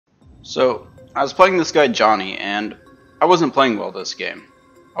So, I was playing this guy Johnny, and I wasn't playing well this game.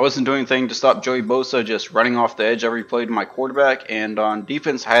 I wasn't doing anything to stop Joey Bosa just running off the edge every play to my quarterback, and on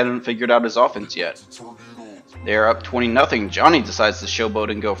defense I hadn't figured out his offense yet. They're up 20-0. Johnny decides to showboat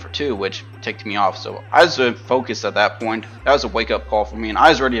and go for 2, which ticked me off, so I was focused at that point. That was a wake-up call for me, and I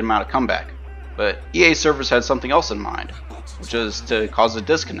was ready to mount a comeback. But EA servers had something else in mind, which is to cause a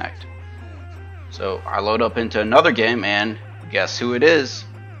disconnect. So I load up into another game, and guess who it is?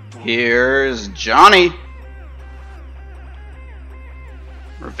 Here's Johnny!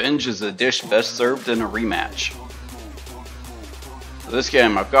 Revenge is a dish best served in a rematch. So this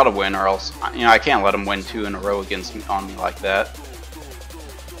game I've got to win, or else I can't let him win 2 in a row against me on me like that.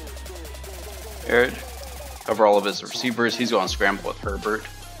 Here, cover all of his receivers. He's going to scramble with Herbert.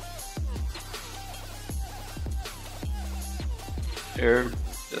 Here,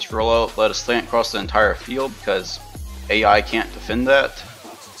 just roll out, let us slant across the entire field because AI can't defend that.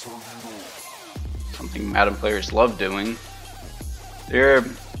 Something Madden players love doing. There,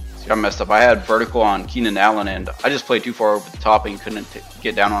 see, I messed up. I had vertical on Keenan Allen, and I just played too far over the top and couldn't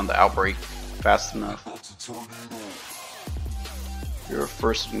get down on the outbreak fast enough. Here,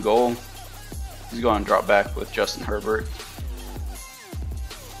 1st and goal. He's going to drop back with Justin Herbert.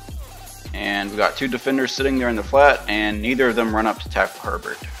 And we got 2 defenders sitting there in the flat, and neither of them run up to tackle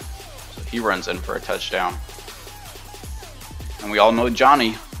Herbert. So he runs in for a touchdown. And we all know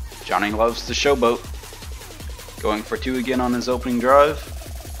Johnny. Johnny loves to showboat. Going for 2 again on his opening drive.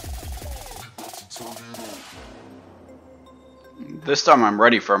 This time I'm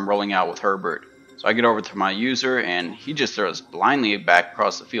ready for him rolling out with Herbert. So I get over to my user, and he just throws blindly back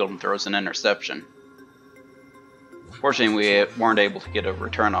across the field and throws an interception. Fortunately, we weren't able to get a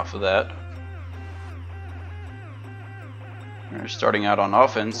return off of that. We're starting out on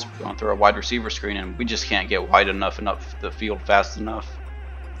offense, we're going through a wide receiver screen, and we just can't get wide enough and up the field fast enough.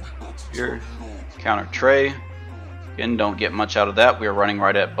 Here, counter Trey. Again, don't get much out of that. We are running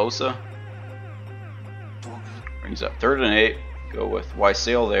right at Bosa. Brings up 3rd and 8. Go with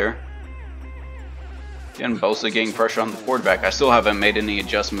Warriyo there. Again, Bosa getting pressure on the quarterback. I still haven't made any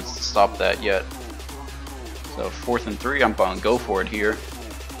adjustments to stop that yet. So 4th and 3, I'm going to go for it here.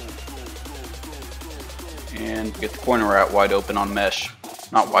 And get the corner route wide open on mesh.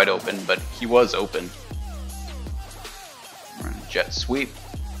 Not wide open, but he was open. Run jet sweep.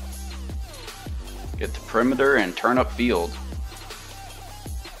 Get the perimeter and turn up field.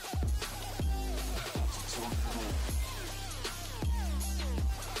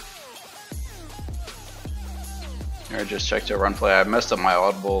 Here, I just checked a run play. I messed up my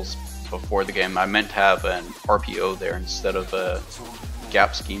audibles before the game. I meant to have an RPO there instead of a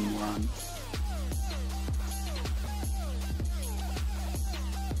gap scheme run.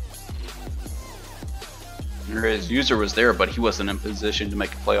 His user was there, but he wasn't in position to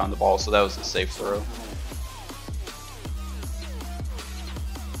make a play on the ball, so that was a safe throw.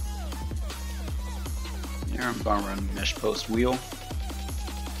 Here I'm going to run mesh post wheel.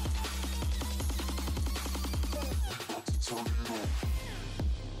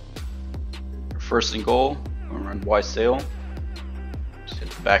 For 1st and goal, I'm going to run Warriyo. Just hit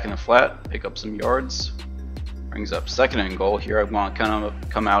the back in the flat, pick up some yards. Brings up 2nd and goal. Here I'm going to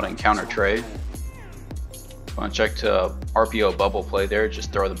come out and counter Trey. Want to check to RPO bubble play there,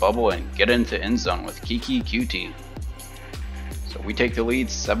 just throw the bubble and get into end zone with Kiki QT. So we take the lead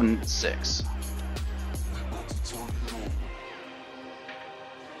 7-6.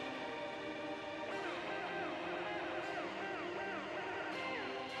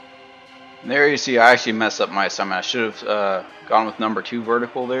 There you see I actually messed up my assignment. I should have gone with number 2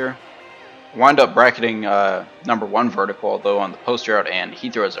 vertical there. I wind up bracketing number 1 vertical though on the post route, and he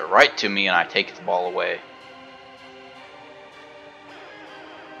throws it right to me and I take the ball away.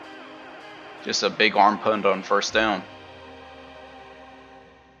 Just a big arm punt on 1st down.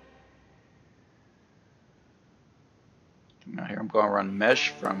 Now here I'm going to run mesh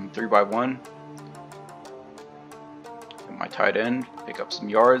from 3x1. Get my tight end, pick up some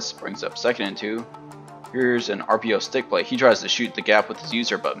yards, brings up 2nd and 2. Here's an RPO stick play. He tries to shoot the gap with his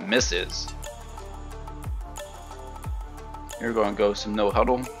user but misses. Here we're going to go some no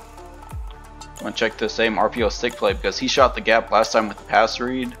huddle. I'm going to check the same RPO stick play because he shot the gap last time with the pass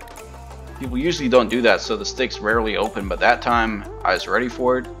read. People usually don't do that, so the stick's rarely open, but that time I was ready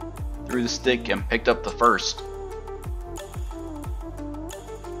for it, threw the stick and picked up the 1st.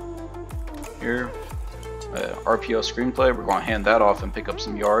 Here, RPO screenplay, we're going to hand that off and pick up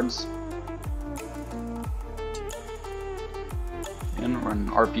some yards. And run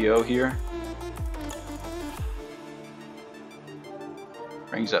RPO here.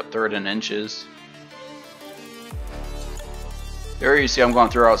 Brings up 3rd and inches. There you see I'm going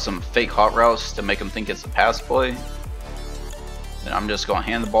to throw out some fake hot routes to make them think it's a pass play. And I'm just going to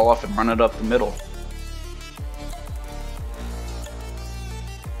hand the ball off and run it up the middle.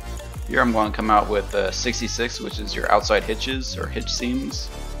 Here I'm going to come out with 66, which is your outside hitches or hitch seams.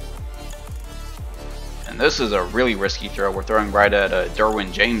 And this is a really risky throw. We're throwing right at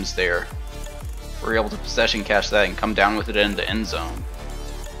Derwin James there. We're able to possession catch that and come down with it into the end zone.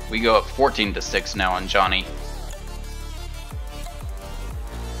 We go up 14-6 now on Johnny.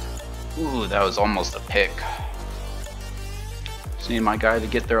 Ooh, that was almost a pick. Just need my guy to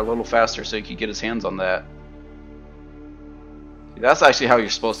get there a little faster so he could get his hands on that. See, that's actually how you're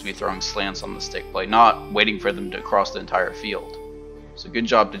supposed to be throwing slants on the stick play, not waiting for them to cross the entire field. So good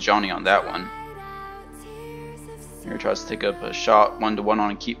job to Johnny on that one. Here tries to take up a shot 1-to-1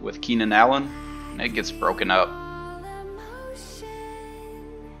 on with Keenan Allen, and it gets broken up.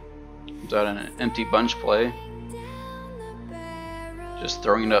 Comes out in an empty bunch play. Just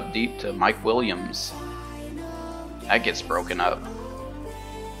throwing it up deep to Mike Williams. That gets broken up.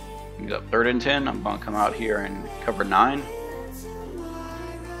 We got 3rd and 10. I'm going to come out here and cover 9.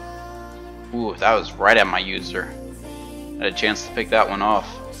 Ooh, that was right at my user. Had a chance to pick that one off.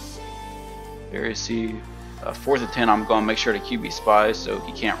 There you see 4th and 10. I'm going to make sure to QB spy so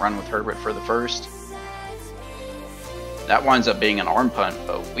he can't run with Herbert for the first. That winds up being an arm punt,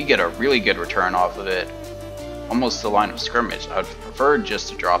 but we get a really good return off of it. Almost to the line of scrimmage. I'd prefer just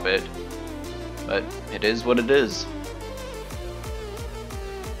to drop it, but it is what it is.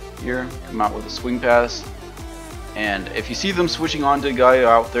 Here, come out with a swing pass, and if you see them switching onto a guy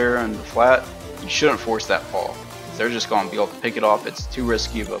out there in the flat, you shouldn't force that ball. They're just going to be able to pick it off. It's too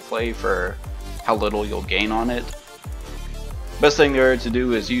risky of a play for how little you'll gain on it. Best thing there to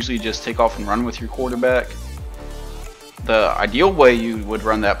do is usually just take off and run with your quarterback. The ideal way you would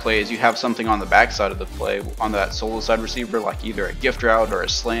run that play is you have something on the back side of the play, on that solo side receiver, like either a gift route or a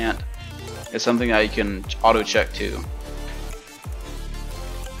slant. It's something that you can auto check to.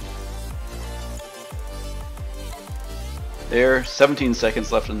 There, 17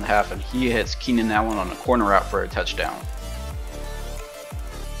 seconds left in the half, and he hits Keenan Allen on a corner route for a touchdown.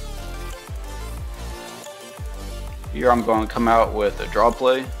 Here I'm going to come out with a draw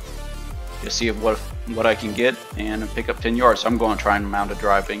play to see what I can get and pick up 10 yards. So I'm going to try and mount a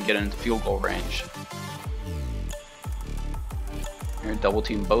drive and get into field goal range. Here, double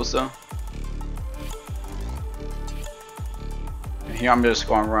team Bosa. And here I'm just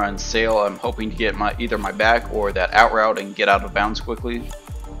going to run sail. I'm hoping to get either my back or that out route and get out of bounds quickly.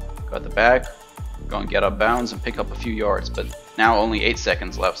 Got the back. Going to get out of bounds and pick up a few yards. But now only 8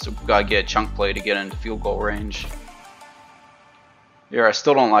 seconds left, so we've got to get a chunk play to get into field goal range. Here, I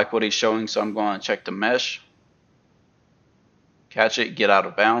still don't like what he's showing, so I'm going to check the mesh. Catch it, get out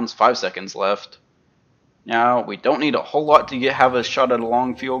of bounds. 5 seconds left. Now, we don't need a whole lot to have a shot at a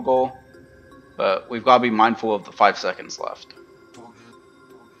long field goal, but we've got to be mindful of the 5 seconds left.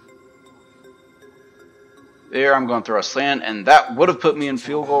 There, I'm going to throw a slant, and that would have put me in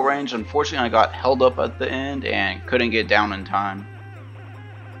field goal range. Unfortunately, I got held up at the end and couldn't get down in time.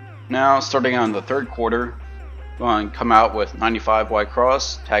 Now, starting out in the 3rd quarter, going to come out with 95 wide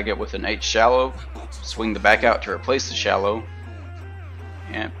cross, tag it with an 8 shallow, swing the back out to replace the shallow,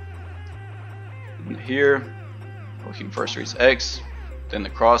 and here looking first reads X, then the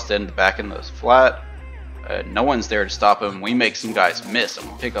cross, then the back in the flat. No one's there to stop him. We make some guys miss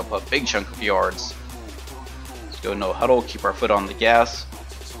and pick up a big chunk of yards. Let's go no huddle, keep our foot on the gas.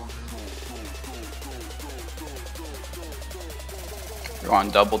 We're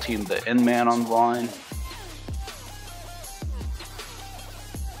on double team the end man on the line.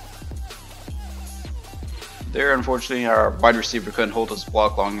 There, unfortunately, our wide receiver couldn't hold his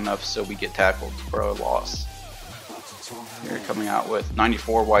block long enough, so we get tackled for a loss. Here, coming out with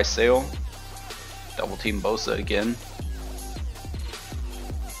 94 wide sail. Double team Bosa again.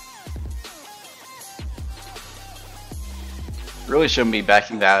 Really shouldn't be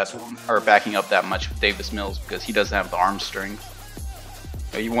backing up that much with Davis Mills because he doesn't have the arm strength.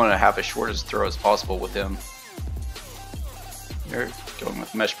 You want to have as short as throw as possible with him. Here, going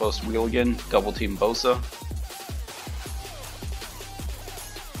with mesh post wheel again. Double team Bosa.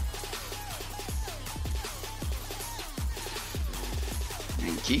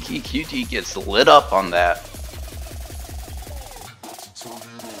 Kiki QT gets lit up on that.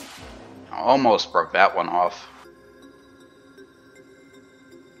 Almost broke that one off.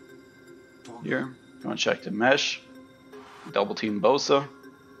 Here, going to check the mesh. Double team Bosa.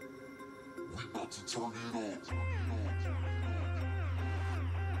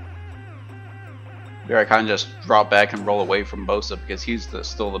 Here I kind of just drop back and roll away from Bosa because he's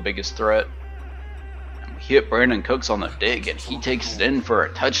still the biggest threat. And we he hit Brandon Cooks on the dig and he takes it in for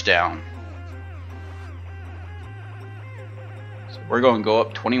a touchdown. So we're going to go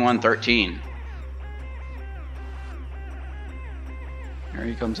up 21-13. Here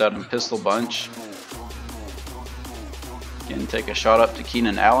he comes out in pistol bunch. Again, take a shot up to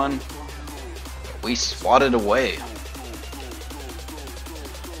Keenan Allen. We swatted away.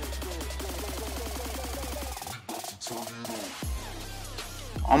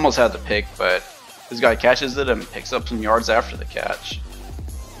 Almost had the pick, but this guy catches it and picks up some yards after the catch.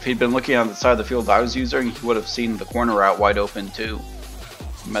 If he'd been looking on the side of the field I was using, he would have seen the corner route wide open too.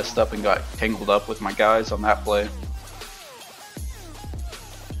 Messed up and got tangled up with my guys on that play.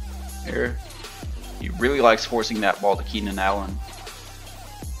 Here, he really likes forcing that ball to Keenan Allen.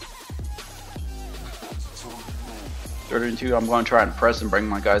 3rd and 2, I'm going to try and press and bring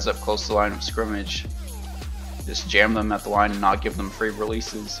my guys up close to the line of scrimmage. Just jam them at the line and not give them free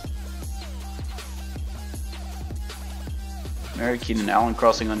releases. There, Keenan Allen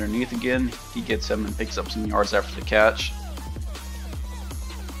crossing underneath again. He gets him and picks up some yards after the catch.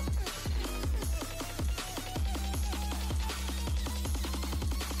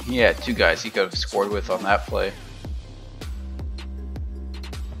 He had 2 guys he could have scored with on that play.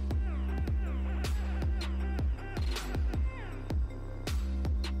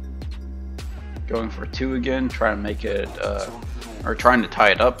 Going for 2 again, trying to make it, or trying to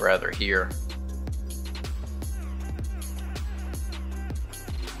tie it up rather here.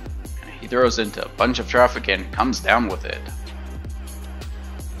 He throws into a bunch of traffic and comes down with it.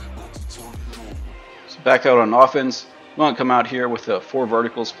 So back out on offense, we want to come out here with a 4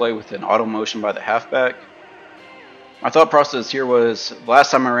 verticals play with an auto motion by the halfback. My thought process here was,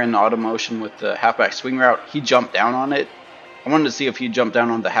 last time I ran the auto motion with the halfback swing route, he jumped down on it. I wanted to see if he jumped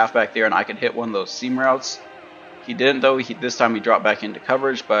down on the halfback there and I could hit one of those seam routes. He didn't though. This time he dropped back into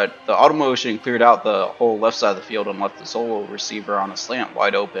coverage, but the auto motion cleared out the whole left side of the field and left the solo receiver on a slant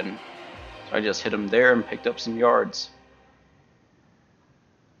wide open. So I just hit him there and picked up some yards.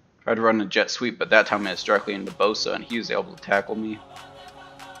 Tried to run a jet sweep, but that time it's directly into Bosa and he was able to tackle me.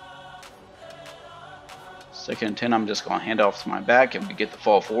 2nd and 10, I'm just going to hand off to my back and we get the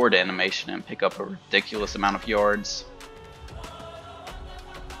fall forward animation and pick up a ridiculous amount of yards.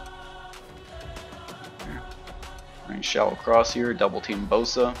 Running shallow cross here, double team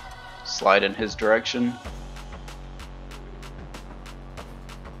Bosa, slide in his direction.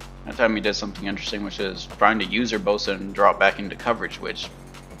 That time he did something interesting, which is trying to user Bosa and drop back into coverage, which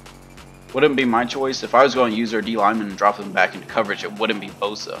wouldn't be my choice. If I was going to use our D lineman and drop him back into coverage, it wouldn't be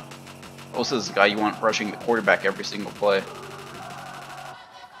Bosa. Bosa is the guy you want rushing the quarterback every single play.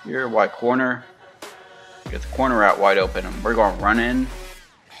 Here, wide corner. Get the corner out wide open and we're going to run in.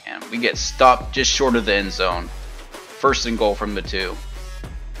 And we get stopped just short of the end zone. 1st and goal from the 2.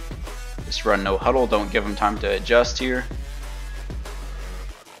 Just run no huddle, don't give him time to adjust here.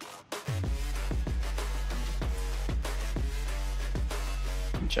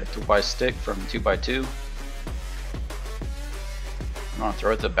 And check 2-by stick from 2x2. I'm going to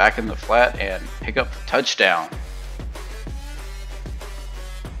throw it to the back in the flat and pick up the touchdown.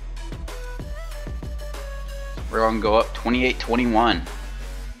 We're going to go up 28-21.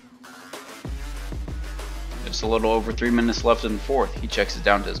 Just a little over 3 minutes left in the 4th. He checks it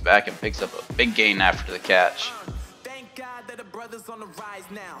down to his back and picks up a big gain after the catch. Thank God that the brothers on the rise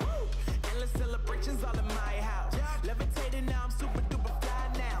now. Endless celebrations all in my house. Levitating now, I'm super duper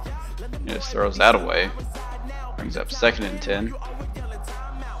fly now. He just throws that away. Brings up 2nd and 10.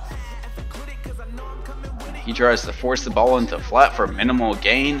 He tries to force the ball into flat for minimal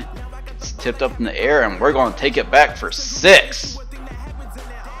gain. It's tipped up in the air and we're going to take it back for 6.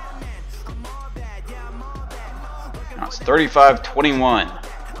 Now it's 35-21.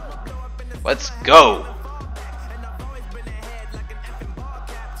 Let's go.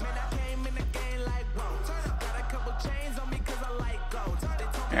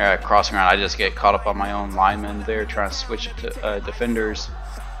 Yeah, crossing around, I just get caught up on my own lineman there trying to switch it to defenders.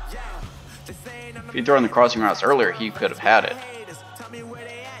 If he'd thrown the crossing routes earlier, he could have had it.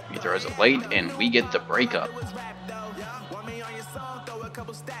 He throws it late and we get the breakup.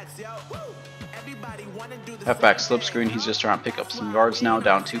 Halfback slip screen, he's just trying to pick up some yards now,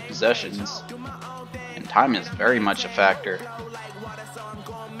 down 2 possessions. And time is very much a factor.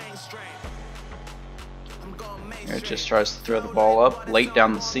 Here it just tries to throw the ball up late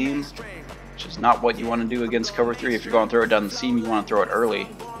down the seam, which is not what you want to do against cover 3. If you're going to throw it down the seam, you want to throw it early.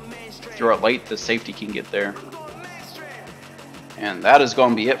 Throw it late, the safety can get there. And that is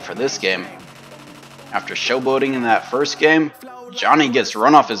going to be it for this game. After showboating in that first game, Johnny gets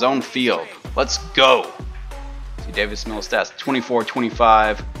run off his own field. Let's go. See Davis Mills stats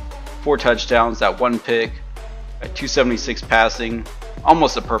 24-25, 4 touchdowns, that 1 pick, at 276 passing.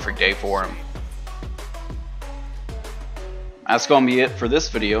 Almost a perfect day for him. That's going to be it for this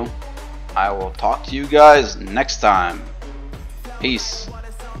video. I will talk to you guys next time. Peace.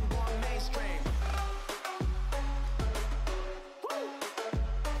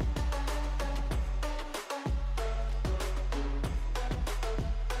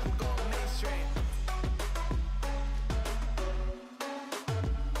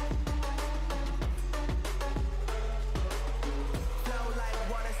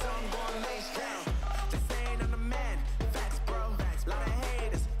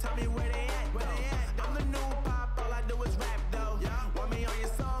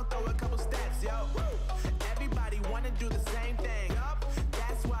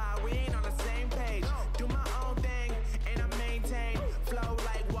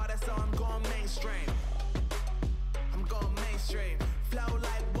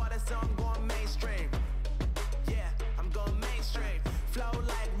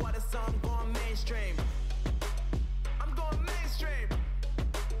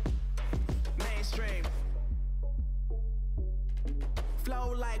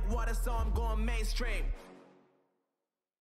 Flow like water, so I'm going mainstream.